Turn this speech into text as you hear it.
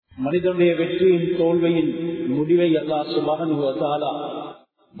மனிதனுடைய வெற்றியின் தோல்வியின் முடிவை அல்லாஹ் சுப்ஹானஹு வ தஆலா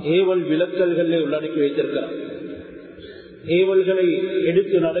ஏவல் விலக்கல்களை உள்ளடக்கி வைத்திருக்கிறார். ஏவல்களை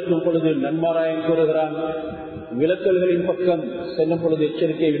எடுத்து நடக்கும் பொழுது நன்மாராயம் கூறுகிறான், விலக்கல்களின் பக்கம் செல்லும் பொழுது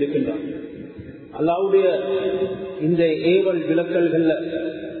எச்சரிக்கை விடுக்கின்றான். அல்லாஹ்வுடைய இந்த ஏவல் விலக்கல்கள்ல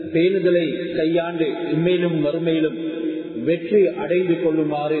பேணுதலை கையாண்டு இம்மையிலும் மறுமையிலும் வெற்றி அடைந்து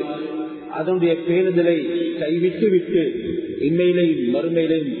கொள்ளுமாறு, அதனுடைய பேணுதலை கைவிட்டு விட்டு இம்மையிலையும்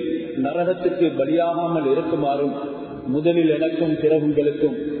மறுமையிலையும் நரகத்துக்கு பலியாகாமல் இருக்குமாறும் முதலில் எனக்கும்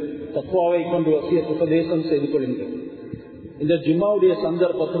பிறகுங்களுக்கும் தக்வாவை கொண்டு வசியத் உபதேசம் செய்து கொள்கின்றேன். இந்த ஜும்மாவுடைய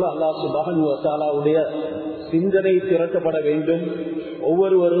சந்தர்ப்பத்தில் அல்லாஹ் சுப்ஹானஹு வ தஆலாவுடைய சிந்தனை திரட்டப்பட வேண்டும்.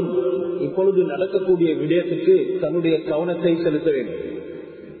 ஒவ்வொருவரும் இப்பொழுது நடக்கக்கூடிய விடயத்துக்கு தன்னுடைய கவனத்தை செலுத்த வேண்டும்.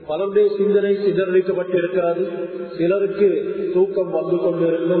 பலருடைய சிந்தனை சிதறடிக்கப்பட்டு இருக்கிறது. சிலருக்கு தூக்கம் வந்து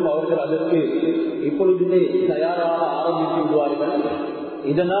கொண்டிருக்கும், அவர்கள் அதற்கு இப்பொழுதே தயாராக ஆரம்பித்து விடுவார்கள்.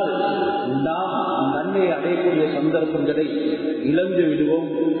 இதனால் நாம் நன்மை அடையக்கூடிய சந்தர்ப்பங்களை இழந்து விடுவோம்.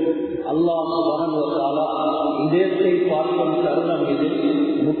 அல்லாஹ் சுப்ஹானஹு வ தஆலா இதயத்தை பார்க்கும் தருணம் இது.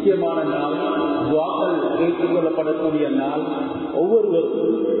 முக்கியமான நாள், துஆக்கள் ஏற்றுக்கொள்ளப்படக்கூடிய நாள். ஒவ்வொருவரும்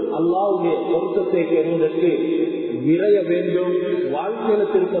அல்லாஹ்வுடைய பொருத்தத்தை பெறுவதற்கு விரைய வேண்டும். வாழ்க்கையில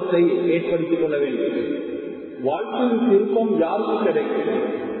திருப்பத்தை ஏற்படுத்திக் கொள்ள வேண்டும். வாழ்க்கையில் திருப்பம் யாருக்கு கிடைக்கும்?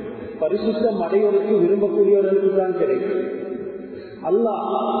 பரிசுத்தம் அடைவதற்கு விரும்பக்கூடியவர்களுக்கு தான் கிடைக்கும். அல்லாஹ்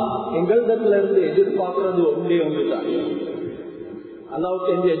எங்களிடத்திலிருந்து எதிர்பார்க்கிறது ஒன்றே ஒன்றுதான்.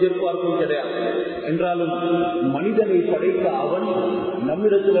 அல்லாஹ்வுக்கு எந்த எதிர்பார்ப்பும் கிடையாது. என்றாலும் மனிதனை படைத்த அவன்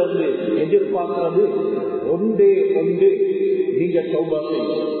நம்மிடத்திலிருந்து எதிர்பார்க்கிறது ஒன்றே ஒன்று, நீங்க தௌபா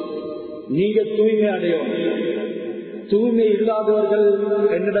செய்யும், நீங்க தூய்மை அடையும். தூய்மை இல்லாதவர்கள்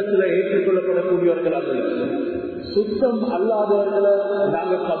என்னிடத்துல ஏற்றுக்கொள்ளப்படக்கூடியவர்கள் அல்ல. சுத்தம் அல்லாதவர்களை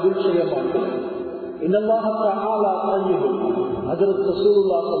நாங்கள் கபூல் செய்ய மாட்டோம்.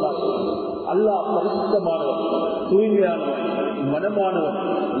 அல்லாஹ் பரிசுத்தமானவன், தூய்மையானவன், மனமானவன்.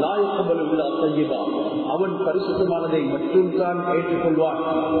 அவன் பரிசுத்தமானதை மட்டும் தான் ஏற்றுக்கொள்வான்,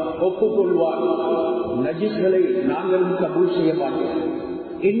 ஒப்புக்கொள்வான். நஜீஸ்களை நாங்களும் கபூல் செய்ய மாட்டோம்.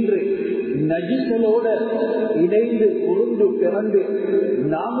 இன்று நஜீஸ்களோட இணைந்து உருண்டு பிறந்து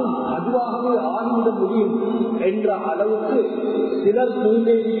நாமும் அதுவாகவே ஆழ்ந்த முடியும் என்ற அளவுக்கு சிலர்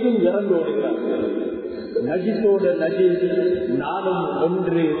தூய்மைக்கும் இறந்தோடுகிறார்கள். நஜிஸோட நஜீஸ் நானும்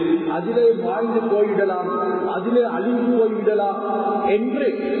ஒன்று, அதிலே வாழ்ந்து போய்விடலாம், அதிலே அழிந்து போய்விடலாம் என்று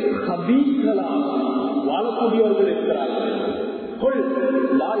ஹபீஸ்களால் வாழக்கூடியவர்கள் இருக்கிறார்கள்.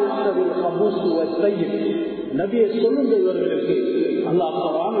 நபியை சொல்லுங்க இவர்களுக்கு. அல்லாஹ்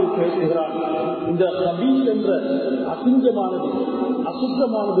குர்ஆனில் பேசுகிறான், இந்த ஹபீஸ் என்ற அசிங்கமானது,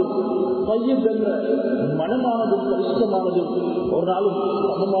 அசுத்தமானதும், தய்யிப் என்ற மனமானதும், பரிசுத்தமானதும் ஒரு நாளும்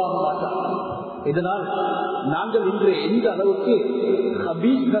சமமாக மாட்டார். இதனால் நாங்கள் இன்று எந்த அளவுக்கு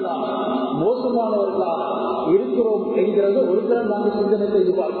ஹபீஸ்களாக, மோசமானவர்களாக இருக்கிறோம் என்கிறது ஒரு தரம் நாங்கள் சிந்தனை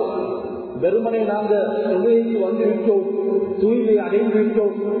செய்து பார்ப்போம். வெறுமனை நாங்கள் தொழுகைக்கு வந்துவிட்டோம், தூய்மை அடைந்து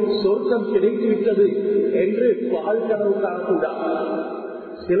விட்டோம், சொர்க்கம் கிடைத்து விட்டது என்று பகல் கனவு காணக்கூடாது.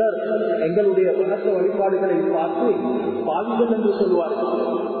 சிலர் எங்களுடைய வணக்க வழிபாடுகளை பார்த்து பாவிகள் என்று சொல்வார்கள்.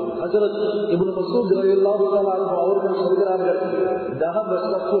 ஹஜ்ரத் இப்னு மஸ்ஊத் ரலியல்லாஹு தஆலா அன்ஹு அவர்கள் சொல்கிறார்கள், தஹப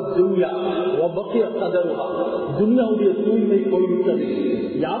ஸஃபு துன்யா வ பக்கிய கதருஹா. துன்யாவுடைய தூய்மை போய்விட்டது.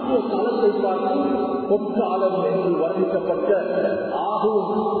 யாரோ காலத்தை பார்த்து பொற்காலம் என்று வர்ணிக்கப்பட்ட ஆகும்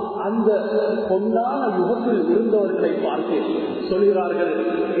அந்த பொன்னான யுகத்தில் இருந்தவர்களை பார்த்து சொல்கிறார்கள்,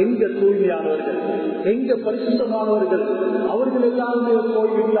 எங்க தூய்மையானவர்கள், எங்க பரிசுத்தமானவர்கள், அவர்கள் எல்லாருமே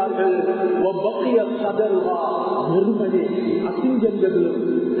போய்விட்டார்கள். வெறுமனே அசிங்கங்களும்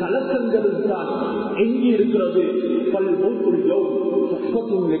கலக்கங்களும் தான் எங்கே இருக்கிறது.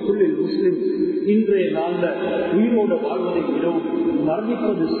 முஸ்லிம் இன்றைய நாள்ல உயிரோடு வாழ்வதை விடவும்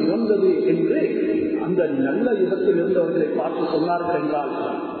மரணிப்பது சிறந்தது என்று அந்த நல்ல யுகத்தில் இருந்தவர்களை பார்த்து சொன்னார்கள் என்றால்,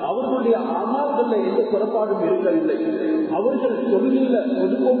 அவர்களுடைய அமல்கள்ல எந்த புறப்பாடும் இருக்கவில்லை. அவர்கள் தொழில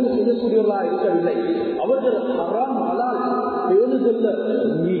ஒதுக்கோடு செய்யக்கூடியவர்களாக இருக்கவில்லை. அவர்கள் ஹராம் ஹலால் பேணுதல்ல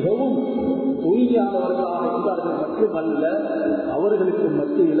மிகவும் தூய்மையானவர்களாக இருந்தார்கள். மட்டுமல்ல, அவர்களுக்கு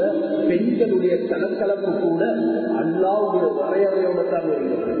மத்தியில பெண்களுடைய கலக்கலப்பு கூட அல்லாஹ்வுடைய வரையறையோட தான்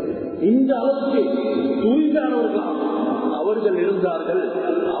வருகிறது. இந்த அளவுக்கு தூய்மையானவர்களாக அவர்கள் இருந்தார்கள்.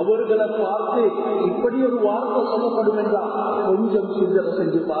 அவர்களை பார்த்து இப்படி ஒரு வார்த்தை சொல்லப்படும் என்றால் கொஞ்சம் சிந்தனை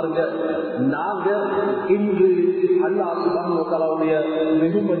செஞ்சு பாருங்க. நாங்க இன்று அல்லாஹ் சுப்ஹானஹு வ தஆலாவுடைய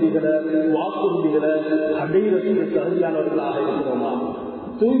வெகுமதிகளை, வாக்குறுதிகளை அடைவதற்கு தகுதியானவர்களாக இருக்கிறோமா?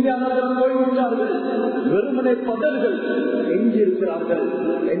 தூய்மையானவர்கள் போய்விட்டார்கள், வெறுமனை பதர்கள் எஞ்சியிருக்கிறார்கள்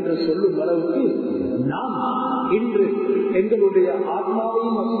என்று சொல்லும் அளவுக்கு நாம் இன்று எங்களுடைய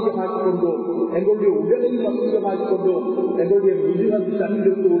ஆத்மாவையும் அசுத்தமாக்கிக் கொண்டோம், எங்களுடைய உடலையும் அசுத்தமாக்கிக் கொண்டோம், எங்களுடைய முதுகம்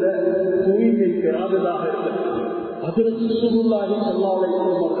கண்டு கூட தூய்மை பெறாததாக இருக்கிறது. அதற்கு ரசூலுல்லாஹி ஸல்லல்லாஹு அலைஹி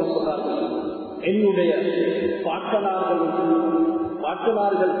வஸல்லம் சொன்னார்கள், என்னுடைய பாட்டனார்கள்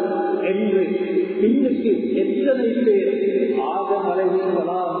என்று இன்னைக்கு எத்தனை பேர் ஆதம்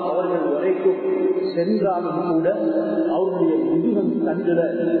அலைஹிஸ்ஸலாம் அவர்கள் வரைக்கும் சென்றாலும் கூட அவருடைய முதுகம் கண்டிட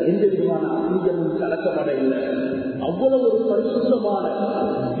எந்த விதமான அங்கமும் கலக்கப்படவில்லை. அவ்வளவு ஒரு பரிசுத்தமான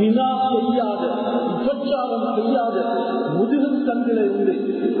தினா செய்யாத உபச்சாரம் செய்யாத முதுகம் கண்டில இருந்து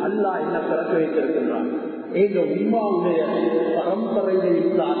அல்லாஹ் என்ன பிறக்க வைத்திருக்கின்றான். எங்க உம்மாவுடைய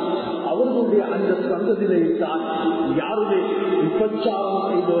பரம்பரையில்தான், அவர்களுடைய அந்த சந்ததியில்தான் யாருமே விபச்சாரம்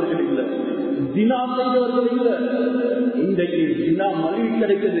செய்தவர்கள் இல்லை, தினா செய்தவர்கள் இல்லை. இன்றைக்கு தினா மலிவு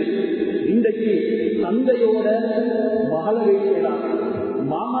கிடைக்குது. இன்றைக்கு தந்தையோட மகளை வைக்கலாம்,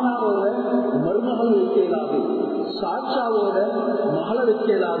 மாமனாரோட மருமகளை வைக்கலாது, சாட்சாவோட மகளை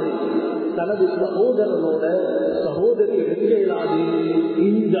வைக்கலாது, தனது சகோதரனோட சகோதரியை வைக்கலாது.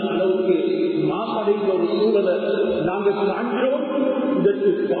 இந்த அளவுக்கு மாசடைந்த ஒரு சூழலை நாங்கள் காண்கிறோம். இதற்கு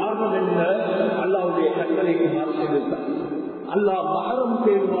காரணம் என்ன? அல்லாஹ்வுடைய கட்டளைக்கு மாறு செய்திருந்தார். அல்லாஹ் மகரம்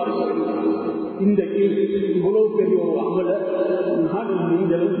பேருமாறு சொல்லியிருந்தார். இன்றைக்கு இவ்வளவு பெரிய ஒரு அமல நானும்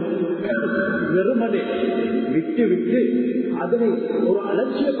நீங்களும் வெறுமனே விட்டு விட்டு அதனை ஒரு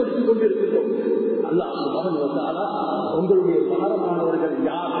அலட்சியப்படுத்திக் கொண்டிருக்கிறோம். அல்லாஹ் சுப்ஹானஹு வ தஆலா உங்களுடைய பாரமானவர்கள்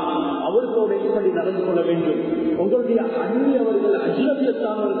யார், அவர்களோடு எப்படி நடந்து கொள்ள வேண்டும், உங்களுடைய அந்நியவர்கள்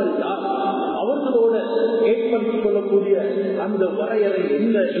அஜ்னபியத்தானவர்கள் யார், அவர்களோடு ஏற்படுத்திக் கொள்ளக்கூடிய அந்த வரையறை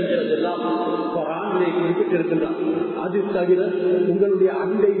என்ன என்கிறதெல்லாம் குர்ஆனிலே குறிப்பிட்டிருக்கின்றார். அது தவிர உங்களுடைய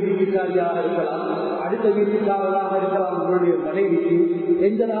அண்டை வீட்டுக்காரியாக இருக்கலாம், அடுத்த வீட்டுக்காரராக இருக்கலாம், உங்களுடைய மனைவிக்கு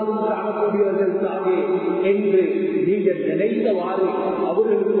எந்த நாளும் காணக்கூடியவர்கள் தானே என்று நீங்கள் நினைத்தவாறு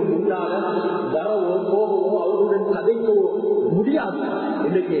அவர்களுக்கு முன்னால வரவோ போகவோ அவர்களுடன் கதைக்கவோ முடியாது.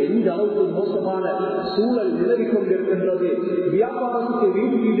 இன்னைக்கு எந்த அளவுக்கு மோசமான சூழல் நிலவி கொண்டிருக்கின்றது. வியாபாரத்துக்கு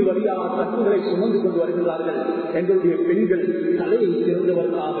வீடு வழியாக தட்டுகளை சுமந்து கொண்டு வருகிறார்கள். எங்களுடைய பெண்கள் தலையை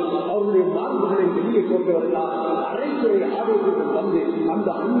திறந்தவர்களாக, அவர்களுடைய மார்புகளை வெளியே கொண்டவர்களாக அரைத்துறை ஆடவர்கள் வந்து அந்த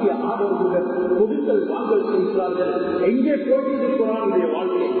அந்நிய ஆடவர்கள் கொடுக்கல் வாங்கல் செய்கிறார்கள். எங்கே போட்டிருக்கிறாருடைய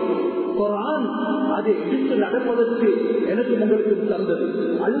வாழ்க்கை குர்ஆன் அதை எடுத்து நடப்பதற்கு எனக்கு உங்களுக்கு தந்தது.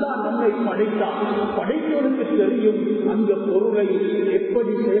 அல்லாஹ் நம்மை படைத்தார், படைத்தவனுக்கு தெரியும் அந்த பொருளை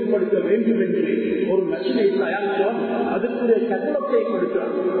எப்படி செயல்படுத்த வேண்டும் என்று. ஒரு மெஷினை தயாரித்தவன் அதற்குரிய கட்டளத்தை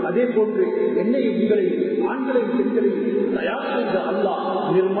கொடுக்கிறார். அதே போன்று என்னை உங்களை ஆண்களையும் பெண்களையும் தயார் செய்த அல்லாஹ்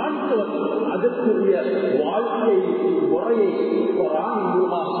நிர்மாணித்தவன் அதற்குரிய வாழ்க்கை முறையை குர்ஆனின்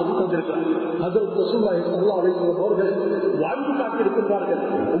மூலமாக சொல்லித் தந்திருக்கிறார். ஹஜ்ரத் ரசூலுல்லாஹி ஸல்லல்லாஹு அலைஹி வஸல்லம் அவர்கள் வாழ்ந்து காட்டியிருக்கிறார்கள்.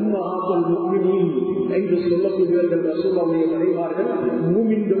 உம்மஹாத்துல் முஃமினீன் என்று சொல்லக்கூடியவர்கள் ரசூலுல்லாஹுடைய மனைவிமார்கள்,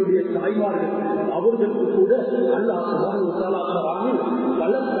 மூமின்களுடைய தாய்மார்கள். அவர்களுக்கு கூட அல்லாஹ் சுப்ஹானஹு வ தஆலா குர்ஆனில்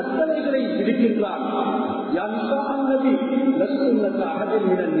பல கட்டளைகளை விதிக்கின்றார். யா நிசாஅன் நபி லஸ்துன்ன கஅஹதின்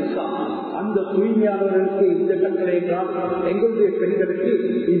மினன் நிசா. அந்த தூய்மையானவர்களுக்கு இந்த கட்டளை என்றால் எங்களுடைய பெண்களுக்கு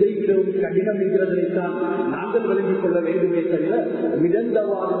இதை விடவும் கடினம் என்கிறதைத்தான் நாங்கள் விளங்கிக் கொள்ள வேண்டுமே தவிர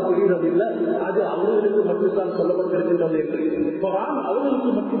மிதந்தவாறு புரிவதில்லை. அது அவர்களுக்கு மட்டும்தான் சொல்லப்பட்டிருக்கின்றது என்று குர்ஆன்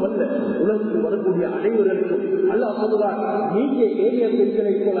அவர்களுக்கு மட்டுமல்ல, உலகத்தில் வரக்கூடிய அனைவர்களுக்கும். அல்லாஹ் சொல்லுவார், நீங்க ஏழைய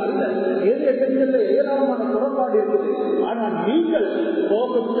பெண்களை போல அல்ல, ஏழைய பெண்கள் ஏராளமான குறைபாடு இருக்குது, ஆனால் நீங்கள்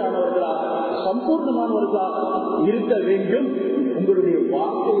கோபத்தானவர்களாக சம்பூர்ணமானவர்களாக இருக்க வேண்டும். உங்களுடைய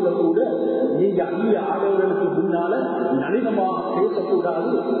வார்த்தையில கூட நீங்க அந்நிய ஆடவர்களுக்கு முன்னால நளினமாக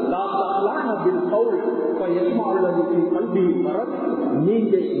பேசக்கூடாது.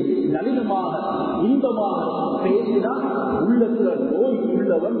 நீங்க நளினமாக இன்பமாக பேசினால் உள்ளத்துல நோய்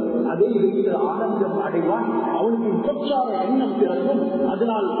உள்ளவன் அதை வைத்து ஆனந்தம் அடைவான், அவனுக்கு உபச்சார எண்ணம் பிறக்கும்.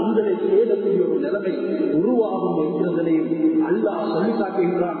 அதனால் உங்களை சேதக்கூடிய ஒரு நிலைமை உருவாகும் என்கிறதனையும் அல்லாஹ் சொல்லி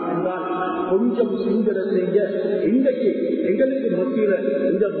காட்டுகின்றான் என்றால் கொஞ்சம் சிந்தனை செய்ய இன்றைக்கு எங்களுக்கு மத்தியில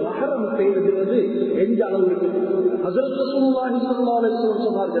இந்த மகரம் செய்வது எந்த அளவுக்கு ஹஜ்ரத் ரசூலுல்லாஹி ஸல்லல்லாஹு அலைஹி வஸல்லம்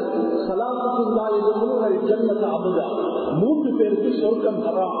சொன்னார்கள், ஸலாத்துல்லாஹி யதுல் ஜன்னத அபதா. 3 பேருக்கு சொர்க்கம்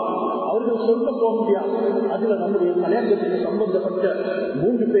ஹராம், அவர்கள் சொர்க்கம் போக முடியாது. அதுல நம்முடைய கல்யாணத்துக்கு சம்பந்தப்பட்ட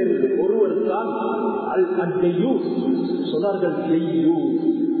 3 பேருக்கு ஒருவர் தான் அல் அத்யூஸ் சொன்னார்கள்.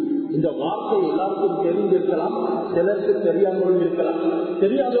 இந்த வார்த்தை எல்லாருக்கும் தெரிந்திருக்கலாம், சிலருக்கு தெரியாமலும் இருக்கலாம்.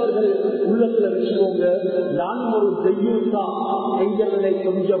 தெரியாதவர்கள் உள்ளத்துல வச்சுக்கோங்க, நானும் ஒரு தெய்வா என்கிறதை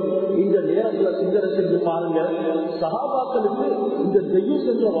கொஞ்சம் இந்த நேரத்துல சிந்தனை செஞ்சு பாருங்க. சஹாபாக்களுக்கு இந்த தெய்வம்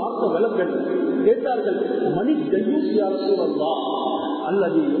என்ற வார்த்தை விளக்கல் கேட்டார்கள். மணி தெய்வம் யார சூழல்லா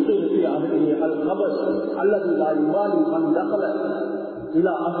அல்லது அல்லது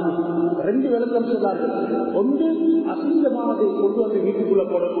ரெண்டு விளக்கம் சொன்னார்கள். ஒன்று, அசிங்கமானதை கொண்டு வந்து வீட்டுக்குள்ள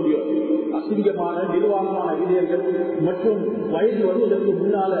போடக்கூடிய அசிங்கமான நிர்வாகமான இளைஞர்கள் மற்றும் வயது வருவதற்கு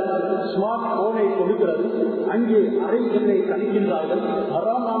முன்னால ஸ்மார்ட் போனை கொடுக்கிறது. அங்கே அறைகளை கணிக்கின்றார்கள்.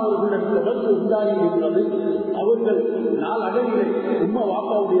 ஹராமானவர்களுடன் தொடர்பு உண்டாகி இருக்கிறது. அவர்கள் நாளடைவிலே உம்மா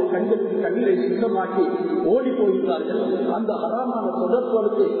வாப்பாவுடைய கண்ணீரை சுத்தமாக்கி ஓடி போகிறார்கள். அந்த ஹராமான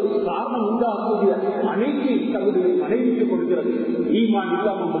தொடர்புகளுக்கு காரணம் உண்டாகக்கூடிய அனைத்து தகுதியை மனைவிக்கு கொடுக்கிறது. ஈமான்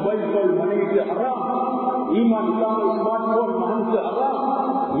இல்லாமல் மொபைல் போன் மனைவிக்கு ஹராம், ஈமான் இல்லாமல் ஸ்மார்ட் போன் மகனுக்கு ஹராம்.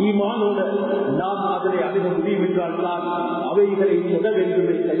 ஈமானோட நாம் அதனை அணுக முடியும் என்றால் தான் அவைகளை சொல்ல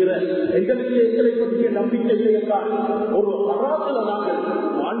வேண்டுமே தவிர எங்களுக்கு எங்களை பற்றிய நம்பிக்கை என்றால் ஒரு ஹராமில் நாங்கள்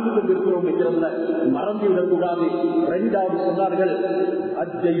வாழ்ந்து கொண்டிருக்கிறோம் என்கிறத மறந்துவிடக்கூடாது. இரண்டாவது சொன்னார்கள்,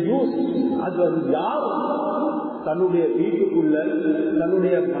 அது யார் தன்னுடைய வீட்டுக்குள்ள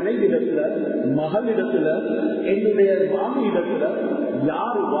தன்னுடைய மனைவிடத்துல மகளிடத்துல என்னுடைய மாமியிடத்துல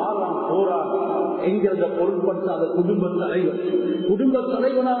யார் வாரான் போறான் என்கிறத பொருட்படுத்தாத குடும்ப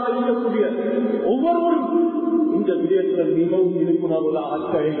தலைவனாக இருக்கக்கூடிய ஒவ்வொருவரும் இந்த விடயத்தில் மிகவும் விழிப்புணர்வுகளாக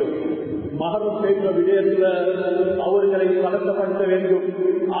ஆக்க வேண்டும். மகரம் பேசுற விடயத்துல அவர்களை பழக்கப்படுத்த வேண்டும்.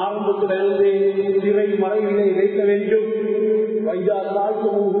 ஆரம்பத்திலிருந்தே சிறை மறைவினை வைக்க வேண்டும்.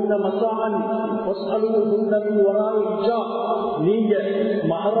 நீங்க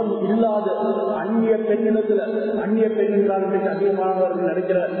மகரம் இல்லாத அந்நிய பெண்ணிடத்துல, அந்நிய பெண் அதிகமானவர்கள்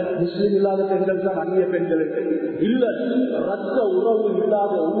நினைக்கிற முஸ்லிம் இல்லாத பெண்கள் தான் அந்நிய பெண்கள் இல்ல. ரத்த உறவு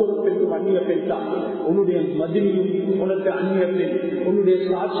இல்லாத ஒவ்வொரு பெண்ணும் அந்நிய பெண் தான். உன்னுடைய மதினியும் உனக்கு அந்நிய பெண். உன்னுடைய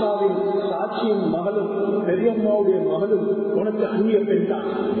சாட்சியின் மகளும் பெரியம்மாவுடைய மகளும் உனக்கு அந்நிய பெண் தான்.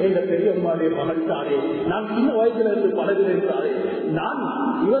 எங்க பெரியம்மாவுடைய மகள் தானே, நான் சின்ன வயசுல இருந்து பழகினாரே, நான்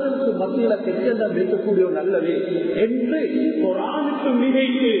இவருக்கு மத்தியில கெட்டெண்ணம் வைக்கக்கூடிய நல்லவே என்று குர்ஆனுக்கு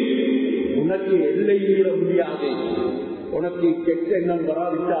மிகைத்து உனக்கு எல்லை மீற முடியாது. உனக்கு கெட்ட எண்ணம்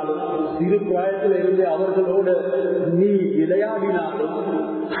வராவிட்டாலும் சிறு பிராயத்தில் இருந்து அவர்களோடு நீ விளையாடினாலும்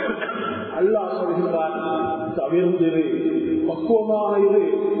அல்லாஹ் சொல்கிறான், தவிர்ந்திரு, பக்குவமாக இரு.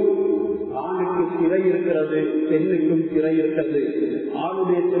 ஆணுக்கு திரை இருக்கிறது, பெண்ணுக்கும் திரை இருக்கிறது.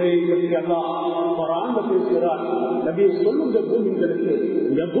 ஆணுடைய திரையை பற்றி அல்லாஹ் குர்ஆன்ல பேசுகிறார். நபியே சொல்லுங்க பூமிகளுக்கு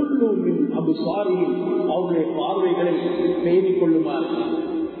அபுசாரியில் அவருடைய பார்வைகளை பேணிக் கொள்ளுமாறு,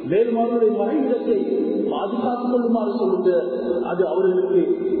 மேலும் அவருடைய மறைவிடத்தை பாதுகாத்துக் கொள்ளுமாறு சொல்லுங்க. அது அவர்களுக்கு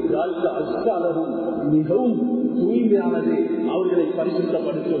மிகவும் தூய்மையானது, அவர்களை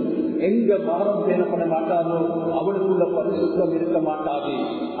பரிசுத்தப்படுத்தும். எங்க மகரம் பேணப்பட மாட்டாரோ அவனுக்குள்ள பரிசுத்தம் இருக்க மாட்டாது.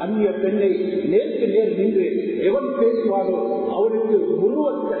 அந்நிய பெண்ணை நேருக்கு நேர் நின்று எவன் பேசுவாரோ அவனுக்கு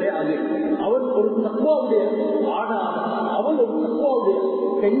முழுவதும் கிடையாது. அவன் ஒரு தக்குவாவுடைய ஆணாக, அவன் ஒரு தக்குவாவுடைய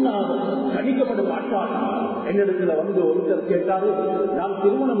பெண்ணாக கணிக்கப்பட மாட்டான். என்னிடத்துல வந்து ஒருத்தர் கேட்டாரு, நான்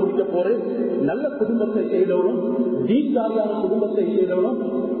திருமணம் முடிக்க போறேன், நல்ல குடும்பத்தை செய்தவனும் தீன்தாரியான குடும்பத்தை செய்தவனும்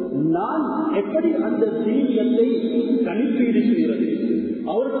நான் எப்படி அந்த தீனியத்தை கணிப்பீடு செய்வது?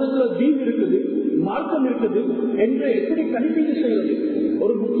 அவர்களுக்கு தீன் இருக்குது, மார்க்கம் இருக்குது என்று எப்படி கணிப்பீடு செய்வது?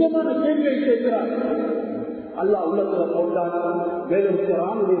 ஒரு முக்கியமான கேள்வியை கேட்கிறார். அல்லாஹ் உள்ளத்துல போட்டான். மேலும்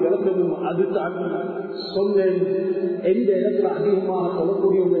குர்ஆனுடைய விளக்கமும் அதுதான் சொன்னேன். எந்த இடத்துல அதிகமாக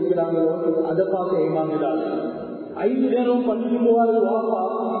சொல்லக்கூடியவங்க இருக்கிறாங்களோ அதை பார்த்து ஏமாந்துடாது. 5 நேரமும் பள்ளிக்கு போவார்கள் வாப்பா,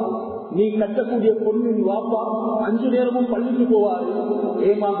 நீ கட்டக்கூடிய பொண்ணின் வாப்பா 5 நேரமும் பள்ளிக்கு போவாரு,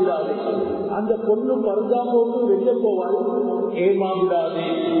 ஏமாந்துடாது. அந்த பொண்ணு பருதா போட்டு வெளியே போவாரு, ஏமாந்துடாது.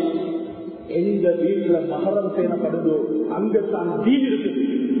 எந்த வீட்டுல மகரம் பேணப்படுதோ அங்கத்தான் தீன் இருக்குது,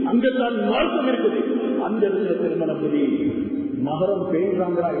 அங்கத்தான் மார்க்கம் இருக்குது. அந்த இடத்துல திருமணம் முடியும். மகரம்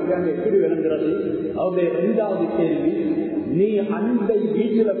பேணுறாங்களா இல்லையான்னு எப்படி விளங்குறது? அவருடைய 2வது கேள்வி, நீ அந்த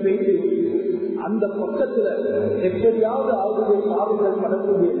வீட்டுல போயிட்டு அந்த பக்கத்துல எப்படியாவது அவருடைய பாவங்கள்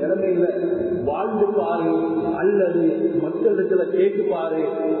படக்கூடிய நிலைமையில வாழ்ந்து பாரு அல்லது மக்களிடத்துல கேட்டு பாரு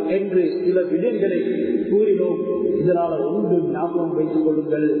என்று சில விடயங்களை கூறினோம். இதனால ஒன்று ஞாபகம் வைத்துக்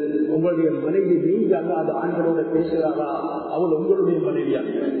கொள்ளுங்கள், உங்களுடைய மனைவி நீங்க அல்லாத ஆண்களோட பேசுகிறாரா, அவள் உங்களுடைய மனைவியா?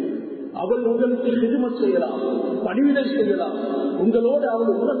 அவள் உங்களுக்கு நிறுவனம் செய்யலாம், பணிவிடை செய்யலாம், உங்களோடு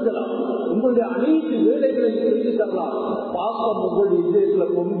அவள் உணர்த்தலாம், உங்களுடைய அனைத்து வேலைகளை செய்து தரலாம். பாசம் உங்களுடைய இதயத்துல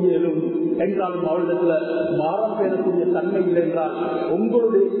பொங்கியலும் என்றாலும் அவளிடத்துல மாறம் பெறக்கூடிய தன்மை இல்லை என்றால்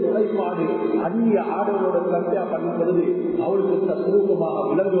உங்களுடைய நிலைப்பாடு அந்நிய ஆடலோட கல்வியா பண்ணப்படுது அவளுக்கு தத்ரூபமாக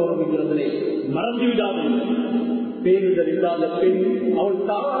விளங்க வருகிறதனை மறந்துவிடாது. பேணுதல் இல்லாத பெண் அவள்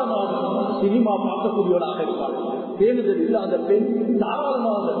தாராளமாக சினிமா பார்க்கக்கூடியவளாக இருப்பாள். பேணுதல் இல்லாத பெண்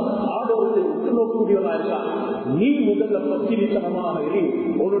தாராளமாக ஆடோர்களை உற்று நோக்கக்கூடியவளாக இருப்பாள். நீ முதல்ல பத்தினித்தனமாக இரு,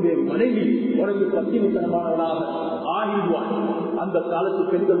 உன்னுடைய மனைவி உனக்கு பத்தினித்தனமானவனாக ஆகிடுவாள். அந்த காலத்து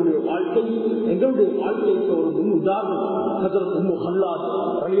பெண்களுடைய வாழ்க்கை எங்களுடைய வாழ்க்கைக்கு ஒரு முன் உதாரணம்.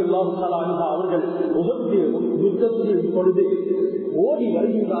 அவர்கள் யுத்தத்தின் பொழுது ஓடி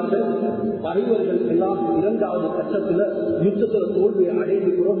வருகின்றார்கள். பகைவர்கள் எல்லாம் இரண்டாவது கட்டத்தில் யுத்தத்தில் தோல்வியை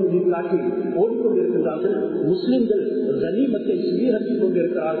அடைந்து புறமுடி காட்டி ஓடிக்கொண்டிருக்கிறார்கள். முஸ்லிம்கள் கனிமத்தை சுவீகரித்துக்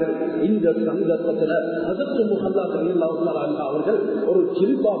கொண்டிருக்கிறார்கள். இந்த சந்தர்ப்பத்தில் அதற்கு முகல்லா அவர்கள் ஒரு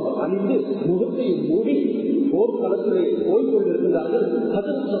ஜில்பாப் அணிந்து முகத்தை மூடி போர்க்களத்திலே போய்கொண்டிருக்கிறார்கள்.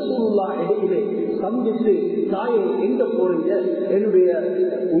 அதற்கு ரசூலுல்லாஹ் இடையிலே சந்தித்து, தாயை எங்க போறீங்க? என்னுடைய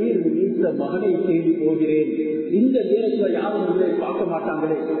உயிர் நீத்த மகனை தேடி போகிறேன். இந்த நேரத்தில் யாரும் இதை பார்க்க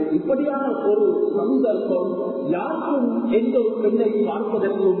மாட்டாங்களே. இப்படியான ஒரு சந்தர்ப்பம் யாருக்கும் எந்த ஒரு பெண்ணை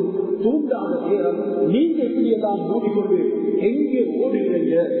பார்ப்பதற்கும் தூண்டாத நேரம். நீங்க இப்படியெல்லாம் மூடிக்கொண்டு எங்கே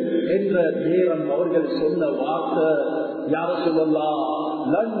ஓடுகிறீங்க என்ற நேரம் அவர்கள் சொன்ன வார்த்தை, யார சொல்லலாம்,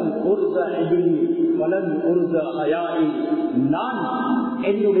 லன் உருத இபிலி வலன் உருத ஹயாயி. நான்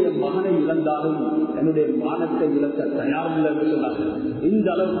என்னுடைய மகனை இழந்தாலும் என்னுடைய மானத்தை இழக்க தயாரில்லை என்று சொன்னார்கள். இந்த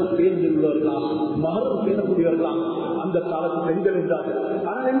அளவுக்கு பேர்ந்துள்ளவர்களாம், மகரம் பேசக்கூடியவர்களாம் அந்த காலத்து பெண்கள் என்றார்கள்.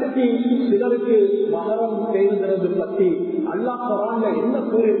 ஆனால் இன்றைக்கு சிலருக்கு மகரம் பேருந்தது பற்றி அல்லாஹ் குர்ஆன்ல என்ன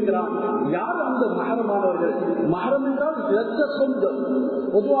கூறியிருக்கிறான்? யார் அந்த மகரமானவர்கள்? மகரம் என்றால் இரத்த சொந்தம்.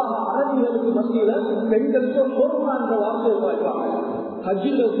 பொதுவாக அரபிகளுக்கு மத்தியில பெண்களுக்கு ஹுர்மா என்ற வார்த்தையை பார்ப்பாங்க.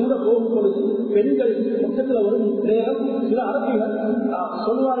 ஹஜ்ஜில கூட போகும்பொழுது பெண்கள் பக்கத்துல வரும் நேரம் சில அரபிகள்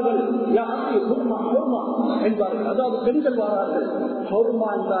சொல்வார்கள் என்பார்கள். அதாவது பெண்கள் வாரார்கள். ஹோர்மா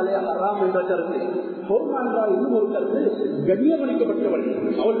என்றாலே ஹராம் என்ற கருத்து. ஹோர்மா என்றால் இன்னும் ஒரு கருத்து, கண்ணியமளிக்கப்பட்டவள்,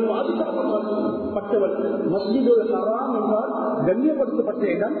 அவள் பாதுகாக்கப்பட்டவள். மஸ்ஜிதுல் ஹராம் என்றால் கண்ணியப்படுத்தப்பட்ட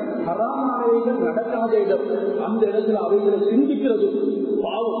இடம், ஹராமானவைகள் நடக்காத இடம். அந்த இடத்துல அவைகளை சிந்திக்கிறது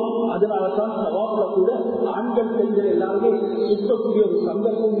பாவம். அதனால்தான் சவாப்ல கூட ஆண்கள் பெண்கள் எல்லாருமே சுத்தக்கூடிய ஒரு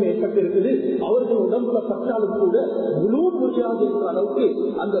சந்தர்ப்பம் ஏற்பட்டிருக்குது. அவர்கள் உடம்புல பட்டாலும் கூட முழு முடியாது என்ற அளவுக்கு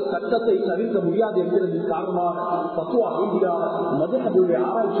அந்த சட்டத்தை தவிர்க்க முடியாது என்கிறது காரணமாக பத்துவா ரீதியாக மதுஹபுடைய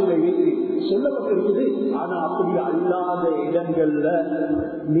ஆராய்ச்சிகளை வைத்து சொல்லப்பட்டிருக்குது. ஆனா அப்படி அல்லாத இடங்கள்ல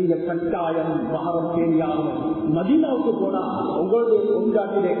நீங்க கட்டாயம் மகரம் தேவையாகும். மதீனாவுக்கு போனா உங்களுடைய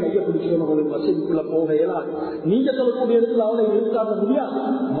கொண்டாட்டிலே கையை பிடிச்சு உங்களுக்கு வசதிக்குள்ள போக இயலாது. நீங்க சொல்லக்கூடிய இடத்துல அவளை இருக்காத முடியாது.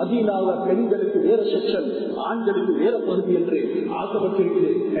 மதீனாவுல பெண்களுக்கு வேற செக்ஷன், ஆண்களுக்கு வேற பகுதி என்று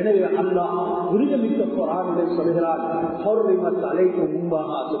ஆக்கப்பட்டிருக்கிறது. எனவே அல்லாஹ் உறுதிமிக்க குர்ஆனிலே சொல்கிறார், அலைக்கும்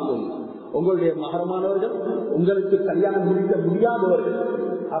முன்பாக ஆசைக்கும். உங்களுடைய மகரமானவர்கள், உங்களுக்கு கல்யாணம் முடிக்க முடியாதவர்கள்,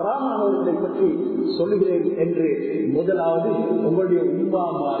 ஹராமானவர்களை பற்றி சொல்லுகிறேன் என்று. முதலாவது உங்களுடைய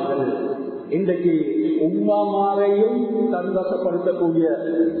உம்மாமார்கள். இன்றைக்கு உம்மாமாரையும் தன்வசப்படுத்தக்கூடிய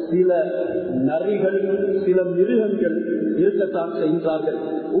சில நரிகள், சில மிருகங்கள் இருக்கத்தான் செய்கிறார்கள்.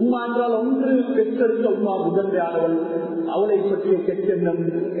 உம்மா என்றால் ஒன்று பெற்றெடுத்த உம்மா முதன்மையானவள். அவளை பற்றிய கெட்டெண்ணம்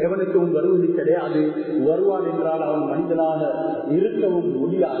எவனுக்கும் வருவது கிடையாது. வருவான் என்றால் அவன் மனிதனாக இருக்கவும்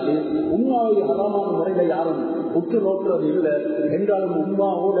முடியாது. உம்மாவை ஹராமான முறையில யாரும் உற்று நோக்குவது இல்லை என்றாலும்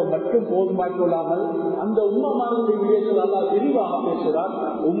உம்மாவோட மட்டும் போதுமாக்கொள்ளாமல் அந்த உம்மாமாருடைய விடயத்தில் அல்லாஹ் விரிவாக பேசுகிறார்.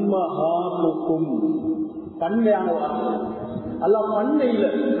 உம்மஹாத்துக்கும் பன்மையான வார்த்தை. அல்லாஹ் பன்மையில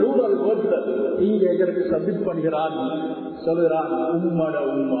ரூரல் வேர்ட்ல இங்க எதற்கு சப்மிட் பண்ணுகிறான், சொல்கிறான் உம்மட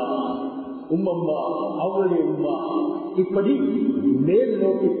உம்மா, உம்மம்மா, அவளுடைய உம்மா. இப்படி மேல்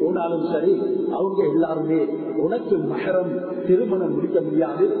நோக்கி போனாலும் சரி, அவங்க எல்லாருமே உனக்கு மஹரம் திருமணம் முடிக்க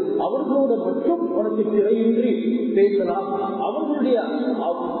முடியாது. அவர்களோட மட்டும் உனக்கு திரையின்றி பேசலாம். அவர்களுடைய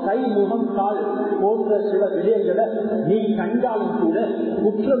கை, முகம், கால் போன்ற சில விடயங்களை நீ கண்டாலும் கூட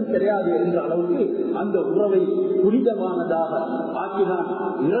குற்றம் கிடையாது என்ற அளவுக்கு அந்த உறவை புனிதமானதாக ஆக்கினான்.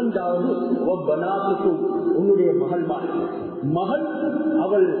 இரண்டாவது, உன்னுடைய மகள்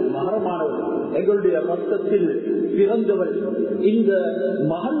அவள் மகரமானவள், எங்களுடைய ரத்தத்தில் பிறந்தவள். இந்த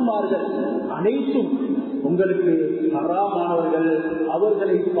மகன்மார்கள் அனைத்தும் உங்களுக்கு ஹராமானவர்கள்.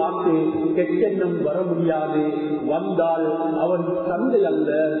 அவர்களை பார்த்து கெட்டெண்ணம் வர முடியாது. வந்தால் அவன் தந்தை அல்ல,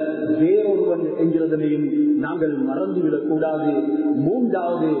 வேறொருவன் என்கிறதனையும் நாங்கள் மறந்துவிடக் கூடாது.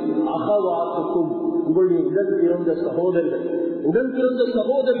 மூன்றாவது, அகவாத்துக்கும் உங்களுடைய உடன் பிறந்த சகோதரர்கள். உடன் பிறந்த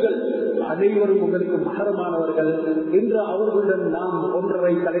சகோதரர்கள் அனைவரும் உங்களுக்கு மகரமானவர்கள் என்று அவர்களுடன் நாம்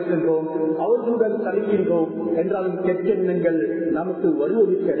ஒன்றரை கலைக்கின்றோம், அவர்களுடன் கலைக்கின்றோம் என்றாலும் கெட்டெண்ணங்கள் நமக்கு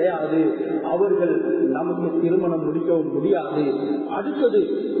வருவது கிடையாது. அவர்கள் நமக்கு திருமணம் முடிக்கவும் முடியாது. அடுத்தது,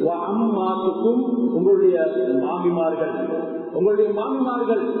 அம்மாவுக்கும் உங்களுடைய மாமிமார்கள். உங்களுடைய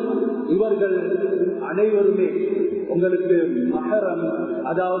மாமிமார்கள் இவர்கள் அனைவருமே உங்களுக்கு மகரம்.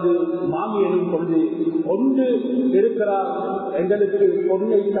 அதாவது மாமி எனும் பொழுது ஒன்று இருக்கிறார், எங்களுக்கு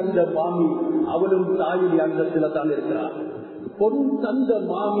பொண்ணை தந்த மாமி, அவளும் தாயின் அந்தத்தில் தான் இருக்கிறார். பொன் தந்த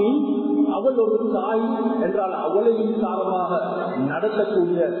மாமி அவள் ஒரு தாய் என்றால் அவளையும் காரணமாக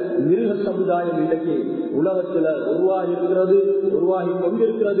நடத்தக்கூடிய மிருக சமுதாயம் இன்றைக்கு உலகத்தில் உருவாகி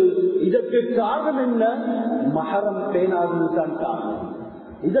கொண்டிருக்கிறது. இதற்கு காரணம் என்ன? மகரம் பேனாவது தான் காரணம்.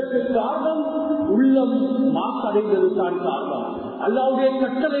 இதற்கு காரணம் உள்ளம் மாசடைந்தது தான் காரணம். அல்லாஹ்வுடைய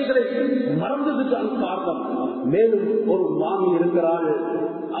கட்டளைகளை மறந்ததுக்கு காரணம். மேலும் ஒரு மாமி இருக்கிறாள்,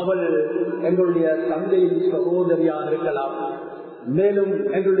 அவள் எங்களுடைய தந்தையின் சகோதரியாக இருக்கலாம். மேலும்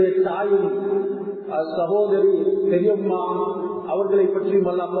எங்களுடைய தாயும் சகோதரி பெரியம்மா அவர்களை பற்றி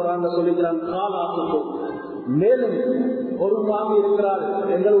மல்லாப்பறாங்க சொல்லுகிறான் காலாத்துக்கும். மேலும் ஒரு மாமி இருக்கிறாள்,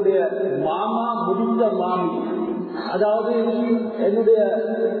 எங்களுடைய மாமா முடிந்த மாமி, அதாவது என்னுடைய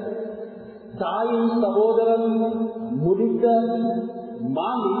தாயின் சகோதரன் முடித்த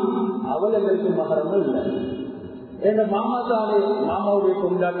மாமி, அவள் எங்களுக்கு மகரமும் இல்லை. எங்க மாமா தானே மாமாவுடைய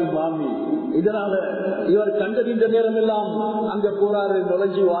கொண்டாட்டி மாமி. இதனால இவர் கண்டறிந்த நேரம் எல்லாம் அங்க போறாரு,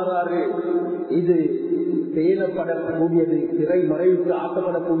 நுழைஞ்சி வாராரு. இது பேணப்படக்கூடியது, திரை மறைவுக்கு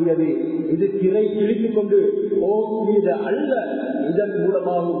ஆக்கப்படக்கூடியது. இது திரை கிழித்துக் கொண்டு போகக்கூடியது அல்ல. இதன்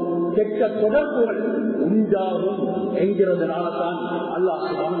மூலமாகவும் கெட்ட தொடர்புகள் உண்டாகும் என்கிறதுனால தான் அல்லாஹ்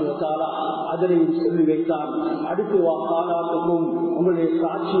சுப்ஹானஹு வ தஆலா அதனை சொல்லி வைத்தான். அடுத்து காலாத்துக்கும் உங்களுடைய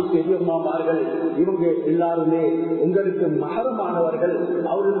சாட்சி பெரியம்மாமார்கள், இவங்க எல்லாருமே உங்களுக்கு மகரமானவர்கள்.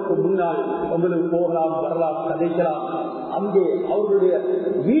 அவர்களுக்கு முன்னால் உங்களுக்கு போகலாம், வரலாம், கதைக்கலாம். அங்கே அவர்களுடைய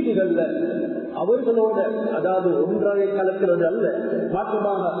வீடுகள்ல அவர்களோட, அதாவது ஒன்றாக கலக்கிறது அல்ல,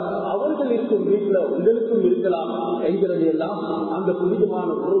 மாற்றமாக அவர்கள் இருக்கும் வீட்டில் உங்களுக்கும் இருக்கலாம் என்கிறது எல்லாம் அந்த புனிதமான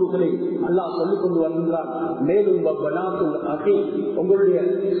உறவுகளை அல்லாஹ் சொல்லிக் கொண்டு வருகின்றான். மேலும் உங்களுடைய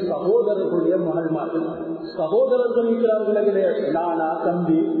சகோதரர்களுடைய மகள்மார்கள், சகோதரர்கள் இருக்கிறார்களே, நானா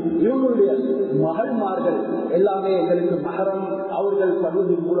தம்பி, இவங்களுடைய மகள்மார்கள் எல்லாமே எங்களுக்கு மகரம். அவர்கள்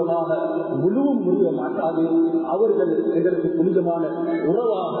படுவதன் மூலமாக முழுவும் முடிய மாட்டாது. அவர்கள் எங்களுக்கு புனிதமான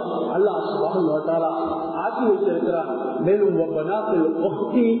உறவாக அல்லாஹ் சுப்ஹானஹு வ தஆலா ஆக்கி வைத்திருக்கிறார். மேலும்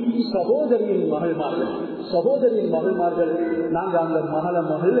சகோதரியின் மகள்மார்கள், சகோதரியின் மகள்மார்கள், நாங்கள் அந்த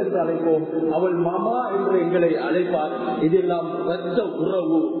மகள் என்று அழைப்போம், அவள் மாமா என்று எங்களை அழைப்பார். இதெல்லாம் ரத்த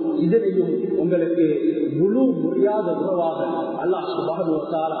உறவு. இதனையும் உங்களுக்கு முழு முடியாத உறவாக அல்லாஹ் சுப்ஹானஹு வ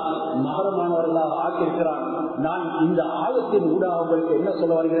தஆலா மகரமானவர்களாக ஆக்கியிருக்கிறார். நான் இந்த ஆயத்தின் ஊடாக உங்களுக்கு என்ன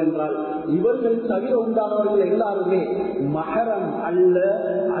சொல்ல வருகிறேன் என்றால், இவர்கள் தவிர உண்டானவர்கள் எல்லாருமே மகரம் அல்ல,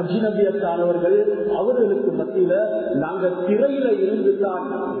 அஜ்னபியத்தானவர்கள். அவர்களுக்கு மத்தியில நாங்கள் திரையில இருந்துதான்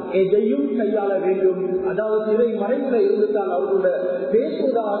எதையும் கையாள வேண்டும். அதாவது திரை மறைவுல இருந்துதான் அவர்களோட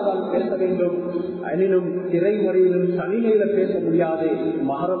பேசுவதாக தான் பேச வேண்டும். எனினும் திரைமறையிலும் தனிமையில பேச முடியாது.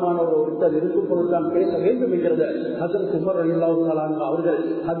 மகரமானவர் ஒருத்தர் இருக்கும் பொழுதுதான் பேச வேண்டும் என்கிறது ஹஜ்ரத் உமர் ரலியல்லாஹு தஆலா அன்ஹு அவர்கள்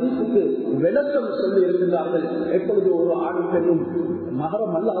ஹதீஸுக்கு விளக்கம் சொல்லி இருக்கிறார்கள். எப்பொழுது ஒரு ஆண் பெண்ணும்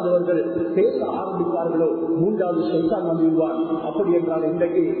மகரம் அல்லாதவர்கள் பேச ஆரம்பிப்பார்களோ மூன்றாவது ஷைத்தான் வந்துவிடுவார். அப்படி என்றால்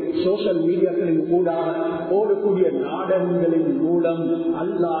இன்றைக்கு சோசியல் மீடியாக்களின் கூடாக போடக்கூடிய நாடகங்களின் மூலம்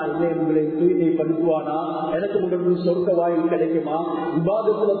அல்லாஹ் இளைஞர்களை தூய்மைப்படுத்துவானா, எனக்கு உங்களுக்கு சொர்க்க வாயில் கிடைக்குமா,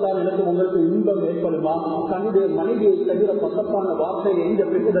 விவாதத்துலத்தான் எனக்கு உங்களுக்கு இன்பம் ஏற்படுமா, தன்னுடைய மனைவியை தவிர பக்கத்தான வார்த்தையை எந்த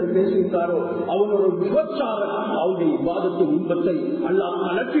பெண்ணுடன் பேசுகின்றாரோ அவன் ஒரு விபச்சாரன். அவனுடைய விவாதத்தின் இன்பத்தை அல்லாஹ்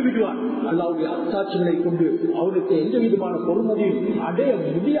கலட்டி விடுவான். அல்லாஹ்வுடைய அத்தாட்சிகளை கொண்டு அவனுக்கு எந்த விதமான பொறுமதியும் அடைய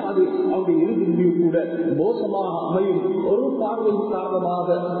முடியாது. அவனுடைய இறுதி முடிவு கூட மோசமாக அமையும். ஒரு பார்வையின்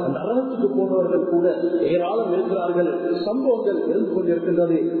காரணமாக நரகத்துக்கு போனவர்கள் கூட ஏராளம் இருக்கிறார்கள். சம்பவங்கள் இருந்து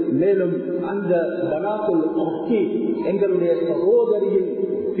கொண்டிருக்கின்றது. மேலும் அந்த பனாத்துல் முஹ்தி, எங்களுடைய சகோதரியின்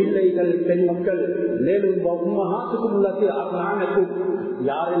பிள்ளைகள், பெண் மக்கள், மேலும்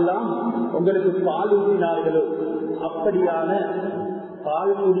யாரெல்லாம் உங்களுக்கு பால் ஊட்டினார்களோ அப்படியான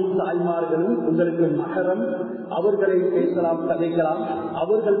பால்குடி தாய்மார்களும் உங்களுக்கு மகரம். அவர்களை பேசலாம், கதைக்கலாம்.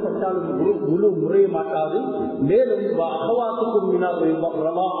 அவர்கள் பட்டாலும் முழு முறைய மாட்டாது. மேலும்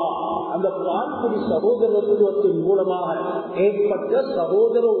அந்த பால்குடி சகோதரத்துவத்தின் மூலமாக ஏற்பட்ட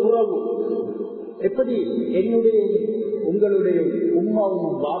சகோதர உறவு எப்படி என்னுடைய உங்களுடைய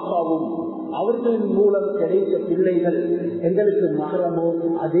உம்மாவும் பாப்பாவும் அவர்களின் மூலம் கிடைத்த பிள்ளைகள் எங்களுக்கு மகரமோ,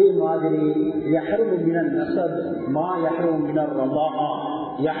 அதே மாதிரி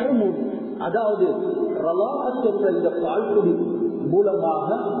அதாவது இந்த பால்குடி மூலமாக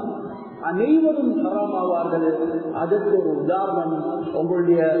அனைவரும் ஹராமாவார்கள். அதற்கு ஒரு உதாரணம்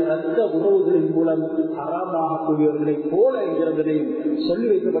உங்களுடைய ரத்த உறவுகளின் மூலம் ஹராமாகக்கூடியவர்களை போல என்கிறதையும் சொல்லி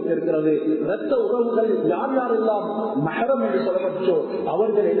வைக்கப்பட்டிருக்கிறது. ரத்த உறவுகள் யார் யாரெல்லாம் மஹரம் என்று சொல்லப்பட்டோ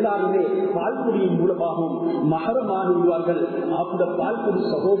அவர்கள் எல்லாருமே பால்குடியின் மூலமாகவும் மஹரமாகிவிடுவார்கள். அந்த பால்குடி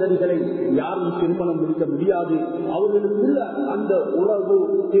சகோதரிகளை யாரும் திருமணம் முடிக்க முடியாது. அவர்களுக்குள்ள அந்த உறவு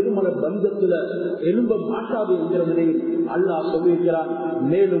திருமண பந்தத்துல எழும்ப மாட்டாது என்கிறதையும் அல்லாஹ் சொல்லியிருக்கிறார்.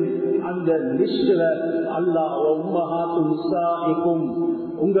 மேலும் அந்த லிஸ்ட்ல அல்லாஹ்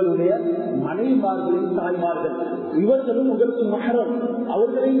உங்களுடைய மனைவிமார்களின் தாய்மார்கள் இவர்களும் உங்களுக்கு மஹரம்,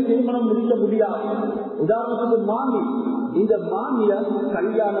 அவர்களையும் திருமணம் முடிக்க முடியாது. உதாரணத்துக்கு மாமி, இந்த மாமிய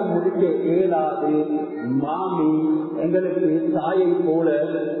கல்யாணம் முடிக்க இயலாது. மாமி எங்களுக்கு தாயை போல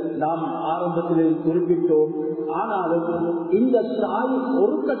நாம் ஆரம்பத்திலே குறிப்பிட்டோம். ஆனாலும் இந்த தாய்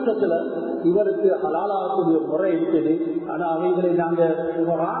ஒரு கட்டத்துல இவருக்கு ஹலாலாகக்கூடிய முறை இருக்குது. ஆனா அவைகளை நாங்க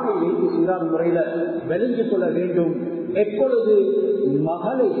சீரான முறையில விளங்கிக் கொள்ள வேண்டும். எப்பொழுது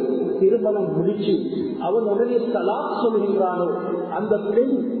மகளை திருமணம் முடிச்சு அவனுடைய தலாக் சொல்கின்றானோ அந்த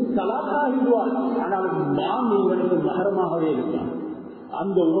பெண் தலாக்காகிடுவாள். ஆனால் மாமி இவனுக்கு மகரமாகவே இருப்பான்.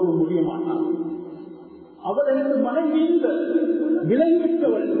 அந்த உறவு முடிய மாட்டான். அவள் எனக்கு மனைவி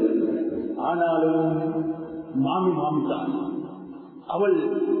விலகிவிட்டவள். ஆனாலும் மாமி மாமிதான். அவள்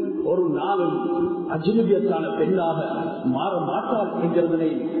ஒரு நாளும் அஜ்னபியத்தான பெண்ணாக மாற மாட்டாள் என்கிறதனை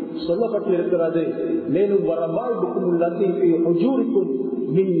சொல்லப்பட்டிருக்கிறது. மேலும்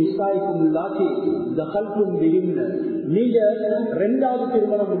நீங்க இரண்டாவது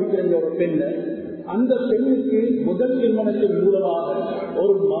திருமணம் முடிக்கிற ஒரு பெண்ண, அந்த பெண்ணுக்கு முதல் திருமணத்தின் மூலமாக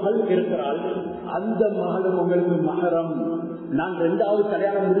ஒரு மகள் இருக்கிறாள். அந்த மகளும் உங்களுக்கு மகரம். நான் இரண்டாவது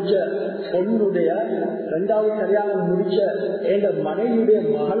கல்யாணம் முடிச்ச பொண்ணுடைய இரண்டாவது கல்யாணம் முடிச்ச எங்க மனைவியுடைய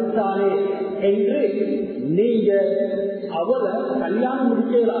மகள் தானே என்று நீங்க அவளை கல்யாணம்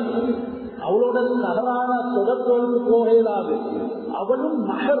முடிக்கலாது. அவளோட தவறான தொடர்பு போகலாது. அவளும்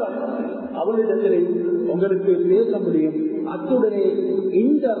மகரம். அவளிடத்திலே உங்களுக்கு பேச முடியும். அத்துடனே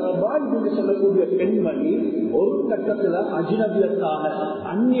இந்த ரபாய் என்று சொல்லக்கூடிய பெண்மணி ஒரு கட்டத்தில் அஜ்னபியத்தாக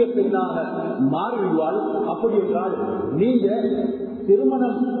அந்நிய பெண்ணாக மாறிடுவாள். அப்படி என்றால் நீங்க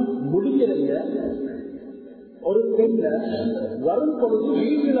திருமணம் முடிக்கிறீங்க, ஒரு பெண்ண வரும் பொழுது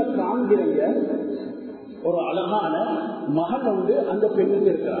வீட்டில காண்கிறீங்க, ஒரு அழகான மகள் ஒன்று அந்த பெண்ணுக்கு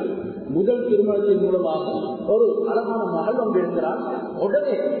இருக்கிறார். முதல் திருமணத்தின் மூலமாக ஒரு அழகான மகள் ஒன்று இருக்கிறார்.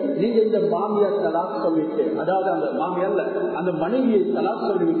 உடனே நீங்க இந்த மாமியார் தலாக் சொல்லிட்டு, அதாவது அந்த மாமியார்ல அந்த மனைவியை தலாக்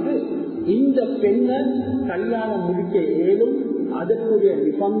சொல்லிவிட்டு இந்த பெண்ணை கல்யாணம் முடிக்க ஏதும் அதற்குரிய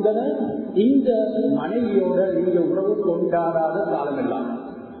நிபந்தனை இந்த மனைவியோட நீங்க உறவு கொண்டாடாத காலம் எல்லாம்.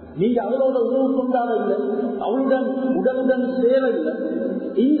 நீங்க அவளோட உறவு கொண்டாடவில்லை, அவளுடன் உடலுடன் சேரவில்லை.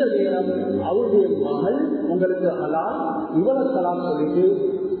 இந்த நேரம் அவருடைய மகள் உங்களுக்கு ஹலால், இவளை தலாக் சொல்லிட்டு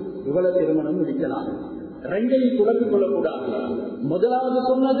இவளை திருமணம் முடிக்கலாம். ரெண்டையும் குழப்பிக் கொள்ளக்கூடாது. முதலாவது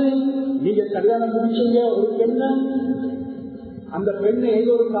சொன்னது நீங்க கல்யாணம் முடிச்சீங்க ஒரு பெண்ண, அந்த பெண்ணை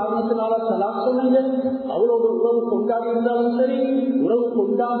ஏதோ ஒரு காரணத்தினால தலாக் சொன்னீங்க. அவளோட உறவு கொண்டாடி இருந்தாலும் சரி, உறவு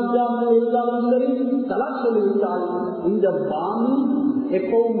கொண்டாடாமல் இருந்தாலும் சரி, தலாக் சொல்லிவிட்டால் இந்த மாமி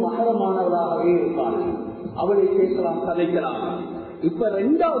எப்பவும் மகரமானவராகவே இருப்பாள். அவளை பேசலாம், கதைக்கலாம். இப்ப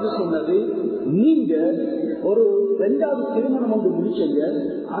ரெண்டாவது சொன்னது, நீங்க ஒரு ரெண்டாவது திருமணம் ஒன்று முடிச்சீங்க.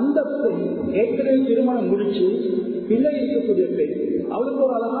 அந்த பெண் ஏற்கனவே திருமணம் முடிச்சு பிள்ளை இருக்கக்கூடிய பெண், அவளுக்கு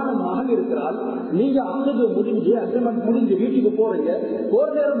ஒரு அழகான மகள் இருக்கிறாள். நீங்க அங்கது முடிஞ்சு அக்ரிமெண்ட் முடிஞ்சு வீட்டுக்கு போறீங்க. போற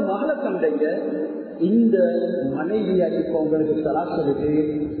நேரம் மகளை கண்டீங்க. இந்த மனைவியா இப்ப உங்களுக்கு தலாக் சொல்லிட்டு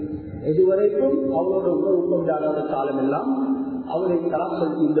இதுவரைக்கும் அவளோட உறவு கொண்டாடாத காலம் எல்லாம் அவளை தலாக்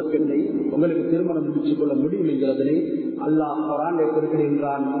சொல்லி இந்த பெண்ணை உங்களுக்கு திருமணம் முடிச்சு கொள்ள முடியும் என்கிறதனை அல்லாஹ் குர்ஆனிலே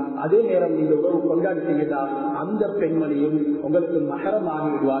குறிப்பிடுகின்றான். அதே நேரம் நீங்க உறவு கொண்டாடிட்டீங்கன்னா அந்த பெண்மணியும் உங்களுக்கு மஹரம்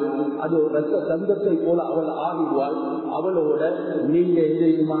ஆகிவிடுவாள். அது ஒரு ரத்த சந்தத்தை போல அவள் ஆகிடுவாள். அவளோட நீங்க எந்த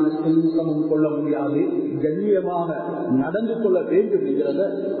விதமான செல்வமும் கொள்ள முடியாது, கண்ணியமாக நடந்து கொள்ள வேண்டும் என்கிறத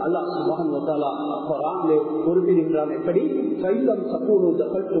அல்லாஹ் சுப்ஹானஹு வ தஆலா குர்ஆனிலே குறிப்பிடுகின்றான். எப்படி ஃபைலம் தகூனு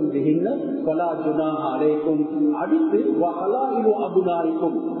தகல்தும் பிஹின்ன ஃபலா ஜுனாஹ அலைக்கும் அடித்து வஹலாயிலு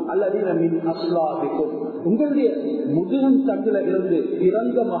அப்னாயிக்கும் அல்லதீன மின் அஸ்லாபிக்கும். உங்களுடைய முதுகன் தண்டில இருந்து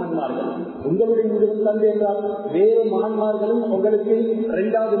பிறந்த மகன்மார்கள், உங்களுடைய முதுகன் தண்டு என்றால் வேறு மகன்மார்களும் உங்களுக்கு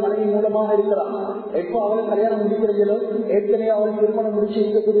இரண்டாவது மனைவி மூலமாக இருக்கிறார். எப்போ அவளை கல்யாணம் முடிக்கிறீங்களோ ஏற்கனவே அவளை திருமணம் முடிச்சு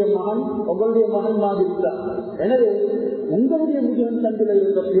இருக்கக்கூடிய மகன் உங்களுடைய மகன் மாதிரி இருக்கிறார். எனவே உங்களுடைய முதுகன் தண்டில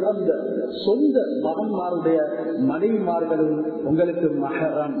இருந்த பிறந்த சொந்த மகன்மாருடைய மனைவிமார்களும் உங்களுக்கு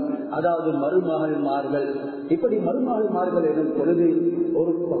மஹரம், அதாவது மருமகள்மார்கள். இப்படி மருமகள்மார்கள் எனும் பொழுது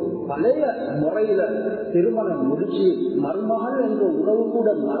ஒரு பழைய முறையில திருமணம் முடிச்சு மருமகள் என்ற உறவு கூட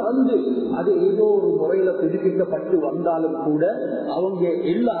மறந்து அது ஏதோ ஒரு முறையில புதுப்பிக்கப்பட்டு வந்தாலும் கூட அவங்க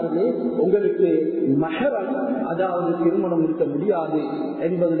எல்லாருமே உங்களுக்கு மஹரம், அதாவது திருமணம் முடிக்க முடியாது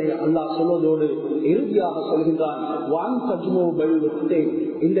என்பதனை அல்லாஹ் சொல்வதோடு இறுதியாக சொல்கின்றான்.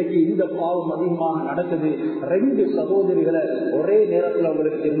 இன்றைக்கு இந்த பாவம் அதிகமாக நடக்குது. 2 சகோதரிகளை ஒரே நேரத்தில்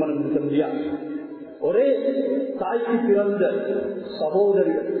உங்களுக்கு திருமணம் முடிக்க முடியாது. ஒரே தாய்க்கு பிறந்த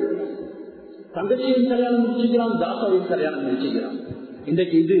சகோதரிகள் தங்கச்சியும் கல்யாணம் முடிச்சுக்கிறான், தாத்தாவையும் கல்யாணம் முடிச்சுக்கிறான்.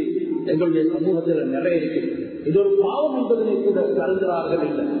 இன்றைக்கு இது எங்களுடைய சமூகத்தில் நிறைய இருக்கு. இது ஒரு பாவம் என்பதனை கூட கருதுகிறார்கள்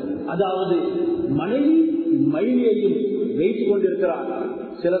இல்லை. அதாவது மனைவி மனைவியையும் வைத்துக் கொண்டிருக்கிறான்.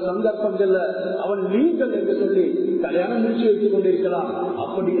 சில சந்தர்ப்பங்கள்ல அவன் லீகல் என்று சொல்லி கல்யாணம் முடிச்சு வைத்துக் கொண்டிருக்கிறான்.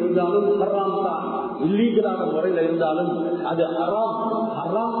 அப்படி இருந்தாலும் ஹராம் தான், இல்லீகலான முறையில் இருந்தாலும் அது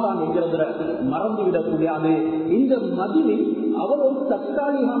ஹராம் தான் என்கிறத மறந்துவிடக் முடியாது. இந்த மதினி அவர் ஒரு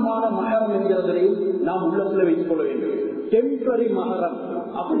தற்காலிகமான மகரம் என்கிறதையும் நாம் உள்ளத்துல வைத்துக் கொள்ள வேண்டும். டெம்பரரி மகரம்.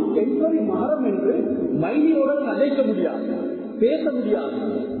 அப்படி டெம்பரரி மகரம் என்று மைனியோட கதைக்க முடியாது, பேச முடியாது.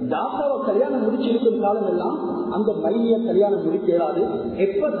 தாத்தாவை கல்யாணம் முடிச்சிருக்கும் காலம் எல்லாம் அந்த மைனிய கல்யாணம் முடிக்காது.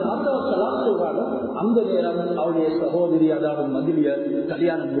 எப்ப தாத்தாவை கலாம் சொல்றாரோ அந்த நேரம் அவருடைய சகோதரி அதாவது மதிலிய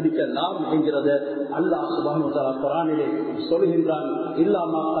கல்யாணம் முடிக்கலாம் என்கிறத அல்லாஹ் சுப்ஹானஹு வ தஆலா குர்ஆனிலே சொல்கின்றான்.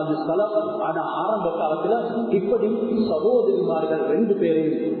 இல்லாம அது சலஃப். ஆனா ஆரம்ப காலத்துல இப்படி சகோதரிமார்கள் 2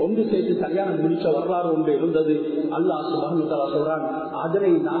 பேரையும் ஒன்று சேர்த்து கல்யாணம் முடிச்ச வரலாறு ஒன்று இருந்தது. அல்லாஹ் சுப்ஹானஹு வ தஆலா சொல்றான்,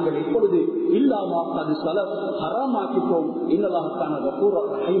 அதனை நாங்கள் இப்பொழுது இல்லாம அது சலஃப் ஹராமாக்கிட்டோம். இன்னல்லாஹ்கான கஃபூர்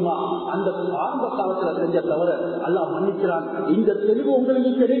ரஹீம். அந்த ஆரம்ப காலத்துல செஞ்ச தவற அல்லாஹ் மன்னிக்கிறான். இந்த தெளிவு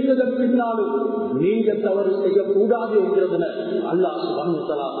உங்களுக்கு கிடைத்ததன் பின்னாலும் நீங்க தவறு செய்யக்கூடாது என்கிறதுல அல்லாஹ் சுப்ஹானஹு வ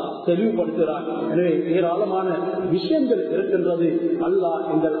தஆலா தெளிவுபடுத்துகிறான். எனவே ஏராளமான விஷயங்கள் இருக்கின்றது. அல்லாஹ்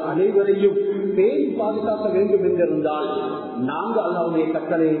எங்கள் அனைவரையும் பேணி பாதுகாக்க வேண்டும் என்றிருந்தால் நாங்கள் அல்லாஹ்வுடைய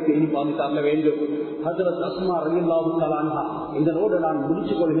கட்டளையை பேணி பாதுகாக்க வேண்டும். ஹஜ்ரத் அஸ்மா ரலியல்லாஹு தஆலா அன்ஹா, இதனோடு நான்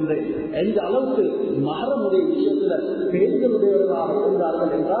முடிச்சுக் கொள்கின்றேன். எந்த அளவுக்கு மஹரமுடைய விஷயத்துல பேருடையவர்களாக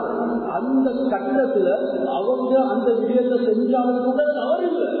இருந்தார்கள் என்றால் அந்த கட்டத்துல அவங்க அந்த விஷயத்தை செஞ்சாலும் கூட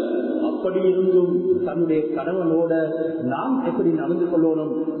தவறில்லை. அப்படி இருந்தும் தன்னுடைய கணவனோட நாம் எப்படி நடந்து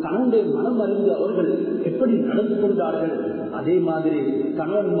கொள்ளணும், கணவனுடைய மனம் அறிந்து அவர்கள் எப்படி நடந்து கொண்டார்கள், அதே மாதிரி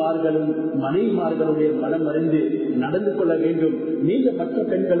கணவன்மார்களும் மனைவிமார்களுடைய மனம் அறிந்து நடந்து கொள்ள வேண்டும். நீங்க மற்ற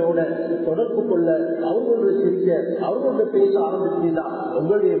பெண்களோட தொடர்பு கொள்ள, அவர்களோட சிரிக்க, அவர்களோட பேச ஆரம்பித்தீங்கன்னா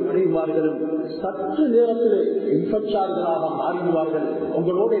உங்களுடைய மனைவிமார்களும் சற்று நேரத்தில் இன்பச்சார்களாக மாறிடுவார்கள்.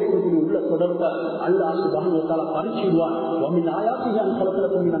 உங்களோட இருக்கக்கூடிய உள்ள தொடர்பை அல்லாஹ் சுப்ஹானஹு வ தஆலா பரிசுவான்.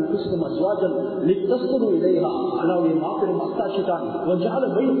 அல்லாஹ்வுடைய மாபெரும் அத்தாட்சிதான்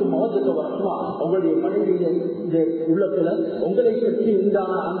உங்களுடைய மனைவியுடைய உள்ளத்துல உங்களை பற்றி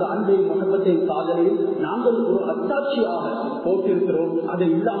உண்டான அந்த அன்பையும் முகத்தையும் காதலையும் நாங்கள் ஒரு அத்தாட்சியாக போட்டிருக்கிறோம். அதை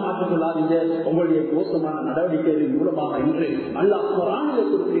இல்லாமற்றுக் கொள்ளாதீங்க உங்களுடைய மோசமான நடவடிக்கைகளின் மூலமாக என்று அல்லாஹ் குர்ஆனிலே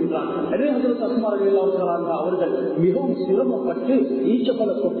குறிப்பிடுகின்றான். அவர்கள் மிகவும் சிரமப்பட்டு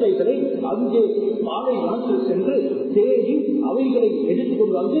ஈச்சப்பல கொட்டைகளை அங்கே பாலை வனத்தில் சென்று தேடி அவைகளை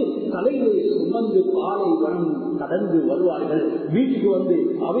எடுத்துக்கொண்டு வந்து தலையிலே சுமந்து பாலை வனம் கடந்து வருவார்கள். வீட்டுக்கு வந்து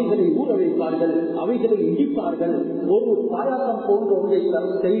அவைகளை ஊற வைப்பார்கள், அவைகளை இடிப்பார்கள். ஒரு பாயாசம் போன்ற ஒன்றை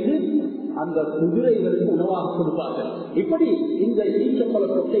செய்து அந்த குதிரைகளுக்கு உணவாக கொடுப்பார்கள். இப்படி இந்த ஈச்சப்பல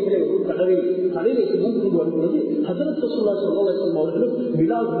கொட்டைகளை ஒரு தடவை தலையிலே சுமந்து கொண்டு வருகிறது. ஹஜ்ரத் ரசூலுல்லாஹி ஸல்லல்லாஹு அலைஹி வஸல்லம் அவர்களும்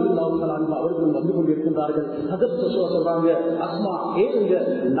பிலால் ரலியல்லாஹு அன்ஹு அவர்களும் வந்து கொண்டிருக்கின்றார்கள். ஹஜ்ரத் ரசூலுல்லாஹி சொல்றாங்க, அஸ்மா ஏறுங்க,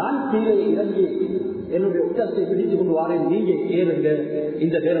 நான் கீழே இறங்கி என்னுடைய உச்சத்தை பிடித்துக் கொண்டு வாரேன், நீங்க ஏறுங்க.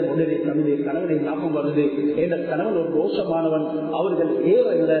 இந்த நேரம் உடனே தன்னுடைய கணவனை ஞாபகம் வருது. என்ற கணவன் ஒரு ரோஷமானவன், அவர்கள்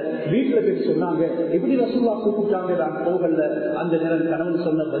ஏறல. வீட்டுல போய் சொன்னாங்க, இப்படி ரசூலுல்லாஹ் கூப்பிட்டாங்க, நான் போகல. அந்த நேரம் கணவன்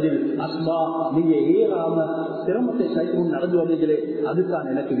சொன்ன பதில், அஸ்மா நீங்க ஏறாம சிரமத்தை சைக்கும் நடந்து வந்தீங்களே, அதுதான்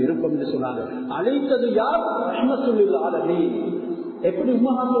எனக்கு விருப்பம் என்று சொன்னாங்க. அழைத்தது யார்? ரஹ்மத்துல்லாஹி. எப்படி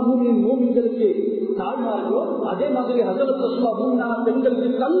உம்மஹாத்துல் மூமினீன் மூமின்களுக்கு தாய்மார்களோ அதே மாதிரி ஹஜ்ரத் ரசூலுல்லாஹ் மூமினான பெண்களுக்கு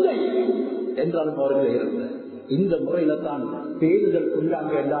தந்தை என்றாலும் அவர்கள் இருந்த இந்த முறையில தான் பேருதல்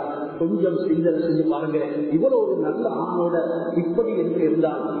கொண்டாங்க என்றால் கொஞ்சம் சிந்தனை செஞ்சு பாருங்க. இவ்வளவு ஒரு நல்ல ஆணோட இப்படி என்று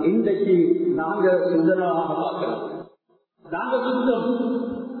இருந்தால் இன்றைக்கு நாங்க சிந்தனாக பார்க்கிறோம். நாங்க சுத்தம்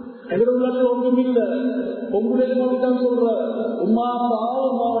எங்களுக்கு ஒன்றும் இல்லை. உங்களுக்கு தான் சொல்ற உமா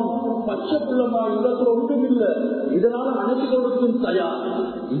பாவமான் பச்சை பிள்ளமா இடத்துல ஒன்றும் இல்லை. இதனால அனைத்துக்கும் தயார்.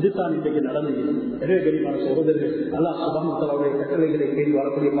 இதுதான் இன்றைக்கு நடந்தது. எனவே கனிமான சகோதரர்கள், அல்லாஹ் சுப்ஹானஹு வ தஆலாவுடைய கட்டளைகளை தேடி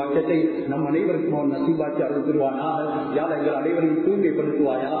வரக்கூடிய பாக்கியத்தை நம் அனைவருக்கும் அவன் நசீபாக்கி அருள் புரிவாயாக. யார் எங்கள் அனைவரையும்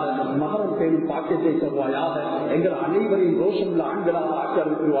தூய்மைப்படுத்துவாயாக, மகரம் பேரும் பாக்கியத்தை தருவாயாக. எங்கள் அனைவரையும் ரோஷமுள்ள ஆண்களாக ஆக்கி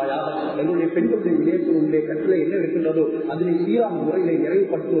அருள் புரிவாயாக. எங்களுடைய பெண்களுடைய விடயத்தினுடைய கட்டளை என்ன இருக்கின்றதோ அதனை சீரான முறையிலே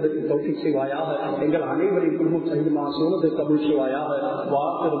நிறைவுபடுத்துவதற்கு தௌஃபீக் செய்வாயாக. எங்கள் அனைவரையும் குடும்பம் சகிதமாக சோனத்தை கபூல் செய்வாயாக.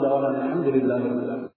 வாக்கிருந்தவன் அல்ஹம்துலில்லாஹ்.